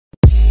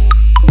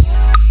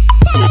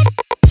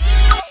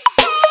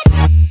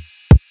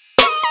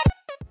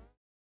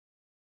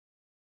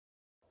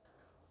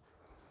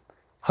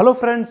Hello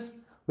friends,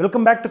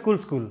 welcome back to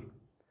KoolSchool.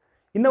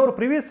 In our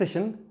previous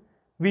session,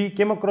 we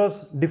came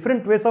across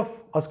different ways of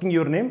asking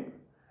your name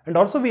and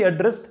also we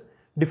addressed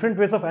different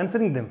ways of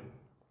answering them.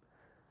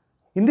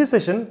 In this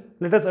session,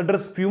 let us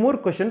address few more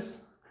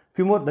questions,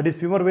 few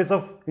more ways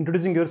of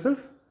introducing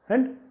yourself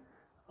and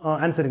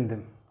answering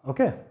them.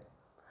 Okay.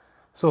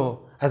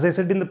 So, as I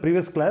said in the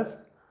previous class,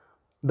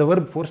 the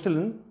verb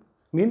vorstellen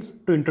means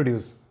to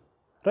introduce,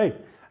 right?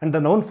 And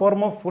the noun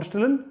form of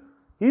vorstellen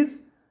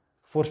is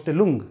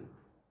Vorstellung.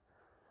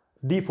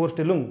 Die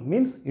Vorstellung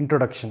means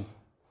introduction.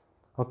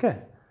 Okay.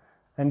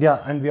 And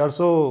yeah, and we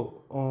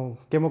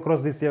also came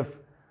across this F.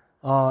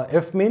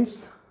 F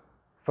means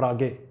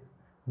Frage,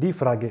 die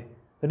Frage,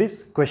 that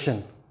is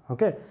question.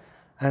 Okay.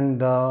 And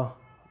the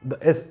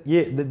S,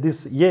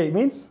 this A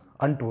means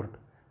Antwort.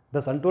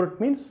 Thus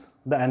Antwort means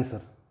the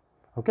answer.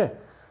 Okay.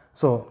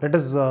 So let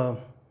us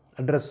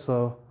address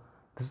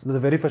this. The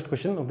very first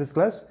question of this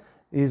class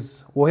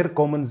is Woher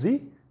kommen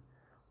Sie?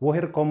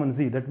 Woher kommen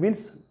Sie? That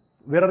means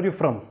where are you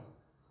from?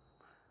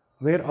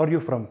 Where are you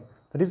from?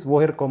 That is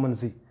Woher kommen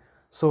Sie?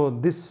 So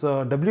this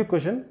W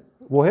question,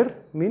 Woher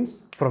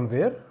means from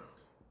where.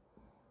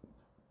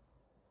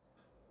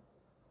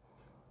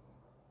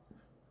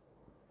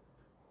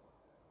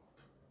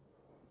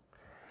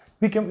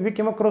 We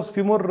came across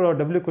few more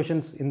W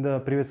questions in the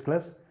previous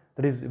class.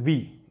 That is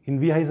V. In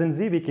V hyphen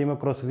Z, we came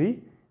across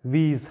V.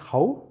 V is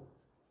how.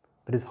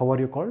 That is how are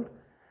you called.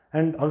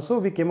 And also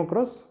we came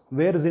across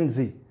where is in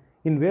Z.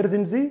 In where is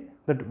in Z,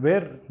 that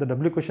where, the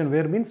W question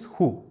where means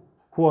who.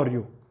 Who are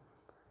you?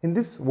 In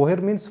this,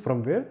 woher means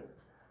from where.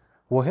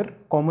 Woher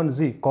kommen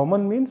Sie.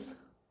 Kommen means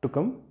to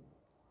come.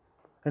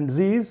 And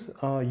Z is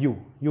you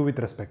with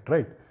respect,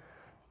 right?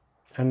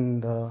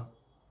 And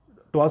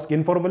to ask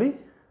informally,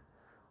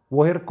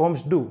 woher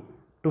kommst du?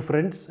 To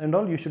friends and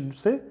all, you should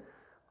say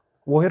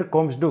woher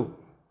kommst du.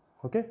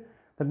 Okay?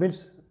 That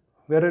means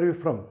where are you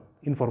from?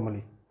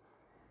 Informally.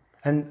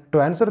 And to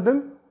answer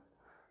them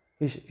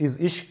is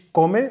ich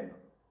komme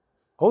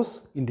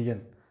aus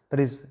Indien. That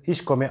is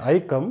ich komme,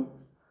 I come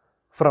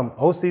from.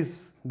 Aus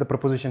is the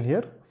preposition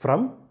here,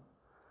 from.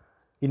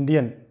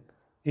 Indian.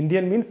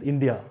 Indian means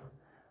India.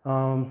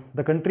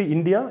 The country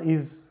India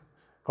is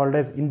called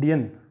as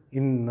Indian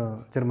in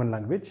German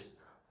language.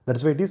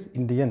 That's why it is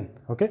Indian.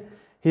 Okay.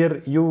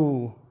 Here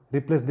you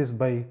replace this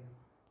by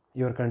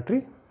your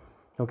country.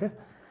 Okay.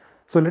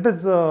 So let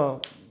us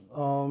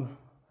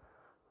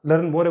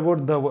learn more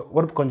about the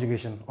verb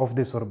conjugation of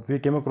this verb. We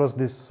came across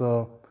this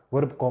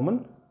verb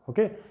kommen.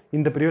 Okay.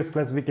 In the previous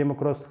class, we came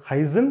across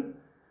heißen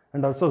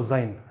and also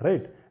sein,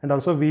 right? And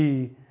also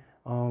we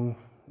had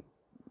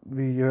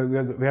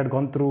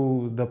gone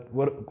through the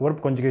verb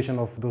conjugation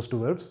of those two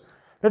verbs.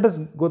 Let us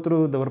go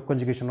through the verb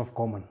conjugation of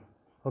kommen.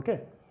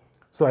 Okay.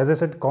 So as I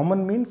said,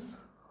 kommen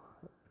means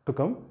to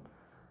come.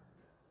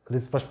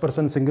 This first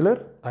person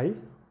singular, I.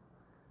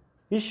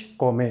 Ich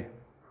komme.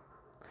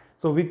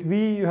 So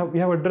we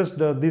have addressed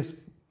these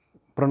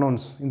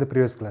pronouns in the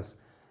previous class.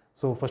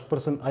 So first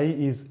person I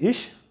is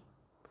ich.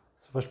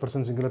 So first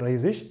person singular I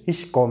is ich.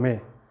 Ich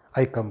komme.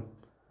 I come.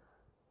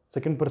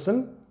 Second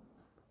person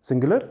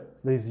singular,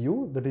 that is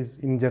you, that is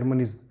in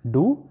German is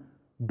du.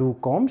 Du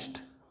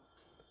kommst.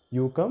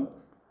 You come.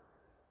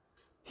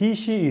 He,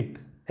 she, it.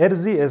 Er,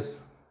 sie,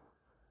 es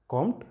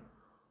kommt.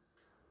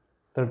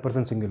 Third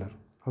person singular.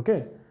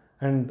 Okay.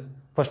 And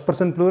first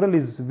person plural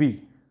is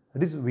we.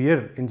 That is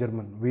wir in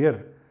German.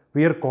 Wir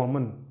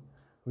kommen.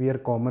 Wir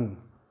kommen.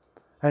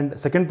 And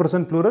second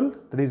person plural,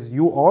 that is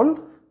you all.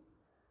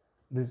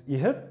 This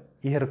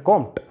ihr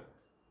kommt.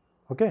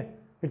 Okay.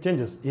 It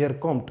changes. Ihr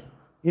kommt.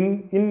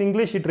 In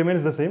English, it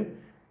remains the same.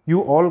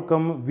 You all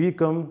come, we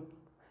come,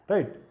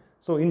 right?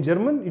 So in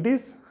German, it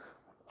is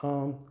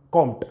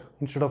kommt.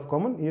 Instead of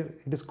kommen, here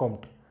it is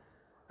kommt.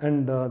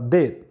 And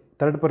they,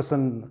 third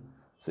person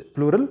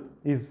plural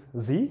is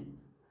sie,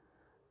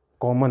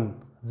 kommen,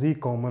 sie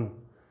kommen.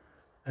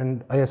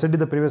 And I said in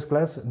the previous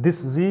class, this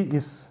sie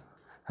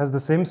has the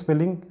same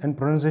spelling and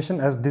pronunciation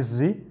as this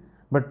sie,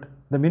 but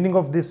the meaning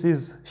of this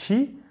is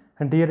she,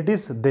 and here it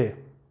is they.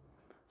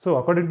 So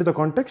according to the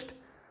context,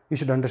 you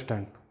should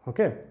understand.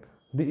 Okay.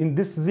 In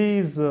this sie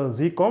is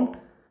sie kommt.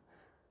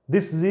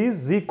 This sie is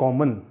sie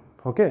kommen.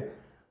 Okay.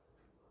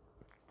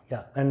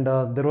 Yeah. And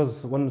there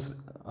was one,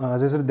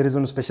 as I said, there is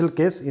one special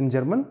case in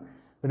German.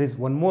 That is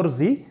one more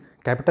sie,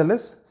 capital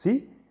S,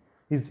 C,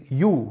 is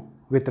you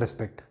with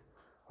respect.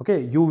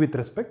 Okay. You with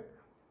respect.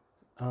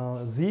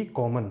 Sie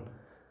kommen.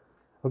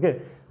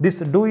 Okay. This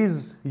du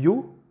is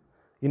you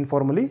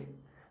informally.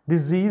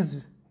 This sie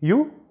is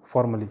you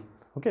formally.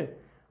 Okay.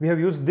 We have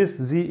used this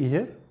sie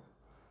here.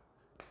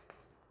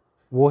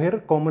 Woher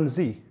kommen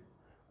Sie?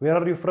 Where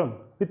are you from?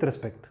 With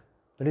respect.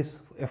 That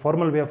is a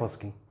formal way of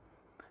asking.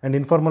 And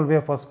informal way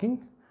of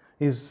asking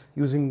is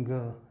using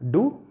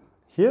du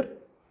here.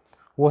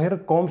 Woher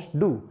kommst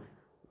du?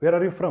 Where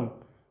are you from?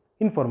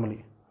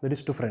 Informally. That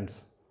is to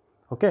friends.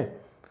 Okay.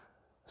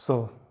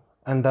 So,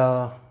 and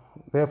the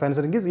way of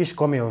answering is ich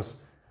komme aus.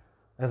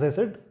 As I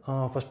said,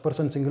 first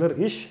person singular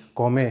ich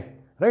komme.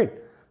 Right.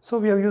 So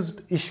we have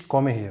used ich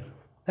komme here.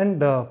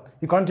 And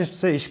you can't just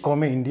say ich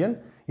komme Indian.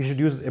 You should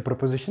use a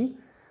preposition,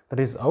 that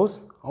is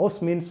aus.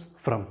 Aus means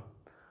from.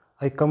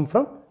 I come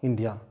from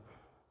India.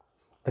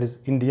 That is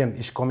Indian.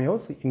 Ich komme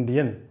aus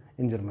Indian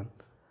in German.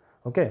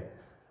 Okay.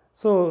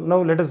 So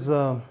now let us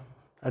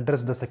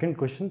address the second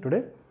question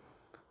today.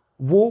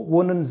 Wo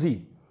wohnen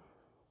Sie?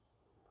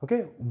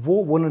 Okay.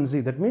 Wo wohnen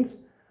Sie? That means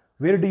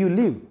where do you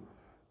live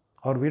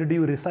or where do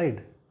you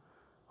reside?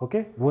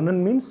 Okay.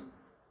 Wohnen means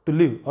to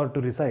live or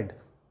to reside.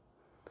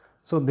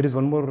 So there is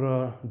one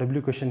more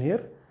W question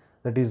here,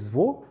 that is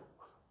wo.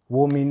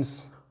 Wo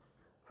means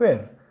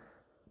where.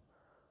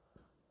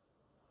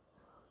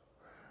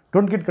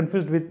 Don't get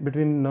confused with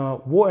between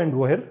wo and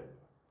woher.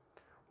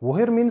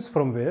 Woher means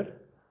from where.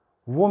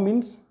 Wo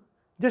means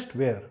just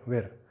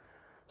where.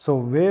 So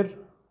where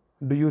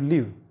do you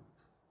live?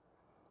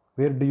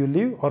 Where do you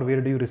live or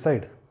where do you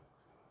reside?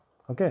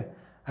 Okay.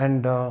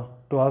 And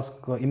to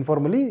ask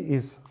informally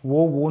is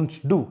wo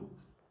wohnst du?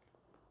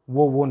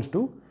 Wo wohnst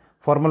du?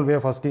 Formal way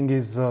of asking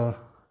is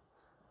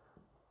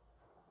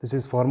this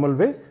is formal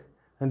way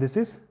and this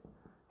is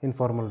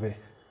informal way.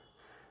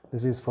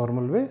 This is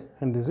formal way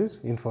and this is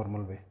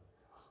informal way.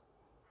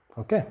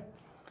 Okay.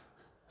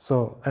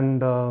 So, and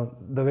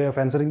the way of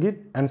answering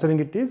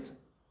it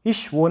is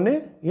ich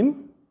wohne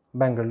in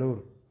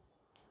Bangalore.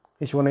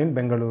 Ich wohne in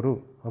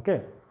Bengaluru.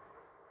 Okay.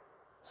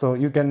 So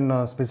you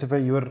can specify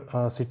your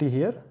city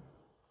here,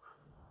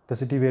 the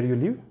city where you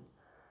live.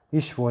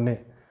 Ich wohne.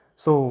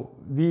 So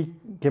we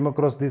came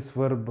across this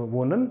verb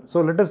wohnen.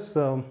 So let us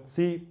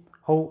see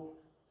how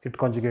it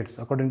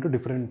conjugates according to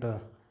different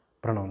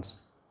pronouns.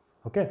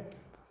 Okay.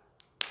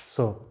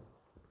 So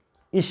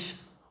ich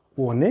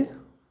wohne,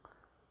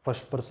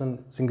 first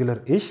person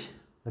singular ich,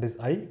 that is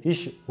I.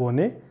 Ich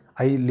wohne,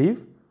 I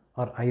live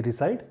or I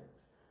reside.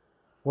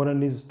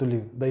 Wohnen is to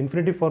live. The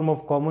infinitive form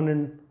of common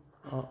and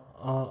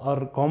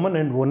common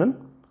and wohnen.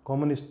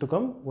 Common is to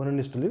come, wohnen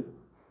is to live.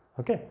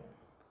 Okay.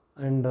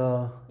 And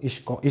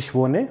ich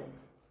wohne,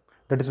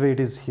 that is why it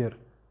is here.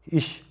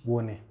 Ich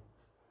wohne.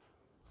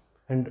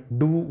 And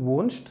du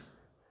wohnst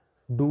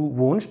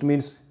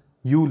means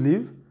you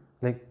live,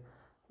 like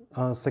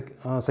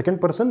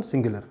second person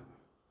singular.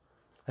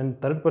 And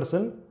third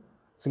person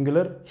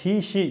singular,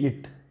 he, she,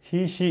 it.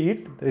 He, she,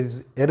 it, that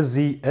is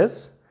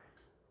RZS,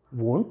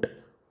 won't.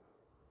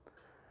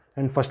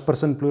 And first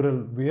person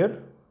plural,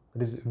 where,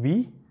 that is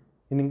we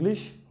in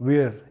English,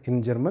 where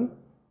in German,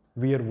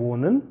 wir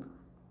wohnen.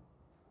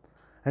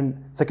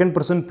 And second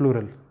person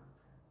plural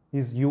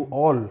is you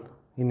all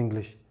in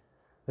English,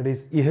 that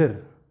is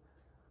ihr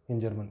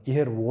in German,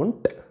 ihr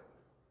wohnt.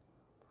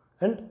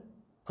 And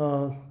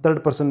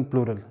third person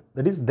plural,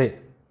 that is they,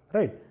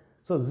 right?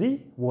 So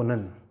sie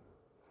wohnen.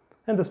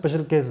 And the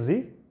special case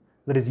sie,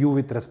 that is you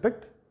with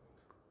respect,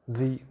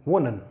 sie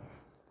wohnen,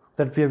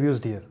 that we have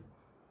used here.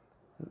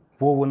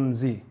 Wo wohnen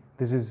Sie?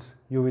 This is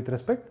you with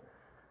respect.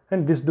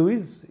 And this du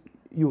is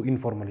you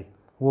informally.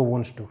 Wo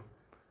wohnst du?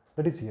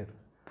 That is here.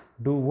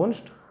 Du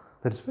wohnst,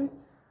 that is why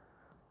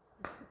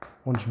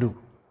wohnst du.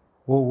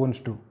 Wo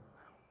wohnst du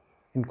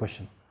in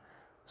question.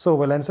 So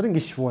while answering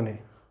ich wohne,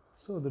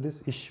 so that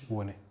is ich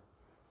wohne,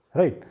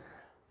 right?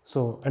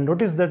 So, and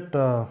notice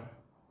that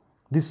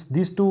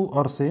these two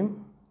are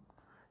same.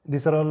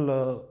 These are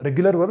all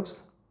regular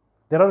verbs.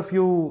 There are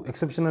few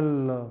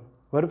exceptional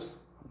verbs.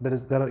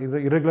 There are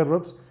irregular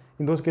verbs.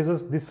 In those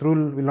cases, this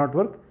rule will not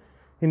work.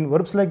 In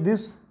verbs like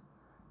this,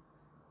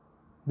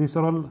 these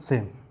are all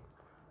same.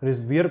 That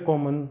is wir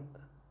common,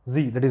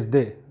 sie, that is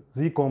they,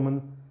 sie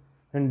common,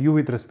 and you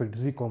with respect,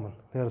 sie common.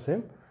 They are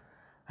same.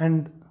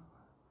 And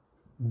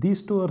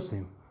these two are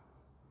same.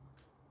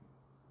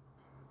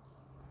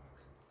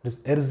 This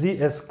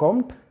RZS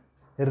kommt,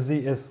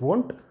 RZS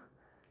won't,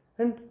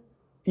 and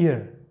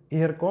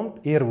ihr kommt,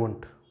 ihr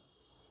won't.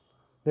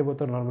 They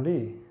both are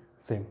normally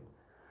same.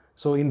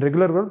 So in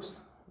regular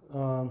verbs,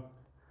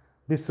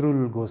 this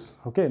rule goes,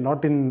 okay,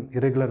 not in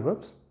irregular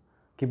verbs.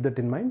 Keep that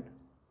in mind.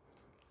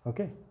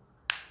 Okay.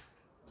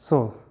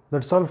 So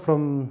that's all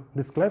from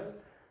this class.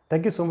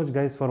 Thank you so much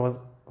guys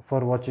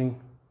for watching.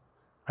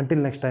 Until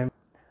next time.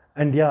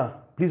 And yeah,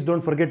 please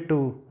don't forget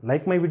to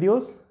like my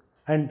videos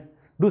and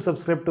do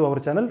subscribe to our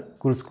channel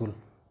KoolSchool.